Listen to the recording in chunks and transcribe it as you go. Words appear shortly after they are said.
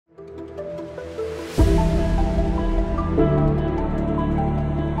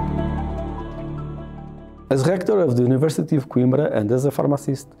As rector of the University of Coimbra and as a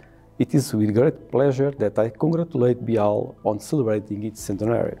pharmacist, it is with great pleasure that I congratulate BIAL on celebrating its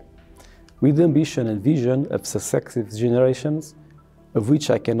centenary. With the ambition and vision of successive generations, of which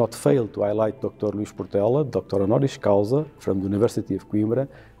I cannot fail to highlight Dr. Luís Portela, Dr. Honoris Causa from the University of Coimbra,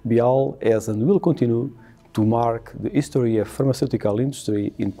 BIAL has and will continue to mark the history of pharmaceutical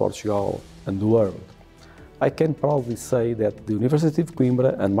industry in Portugal and the world. I can proudly say that the University of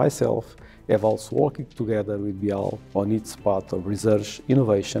Coimbra and myself have also worked together with BIAL on its path of research,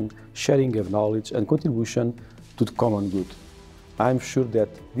 innovation, sharing of knowledge and contribution to the common good. I am sure that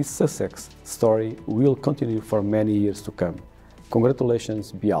this success story will continue for many years to come.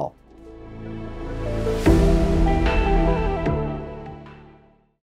 Congratulations, BIAL!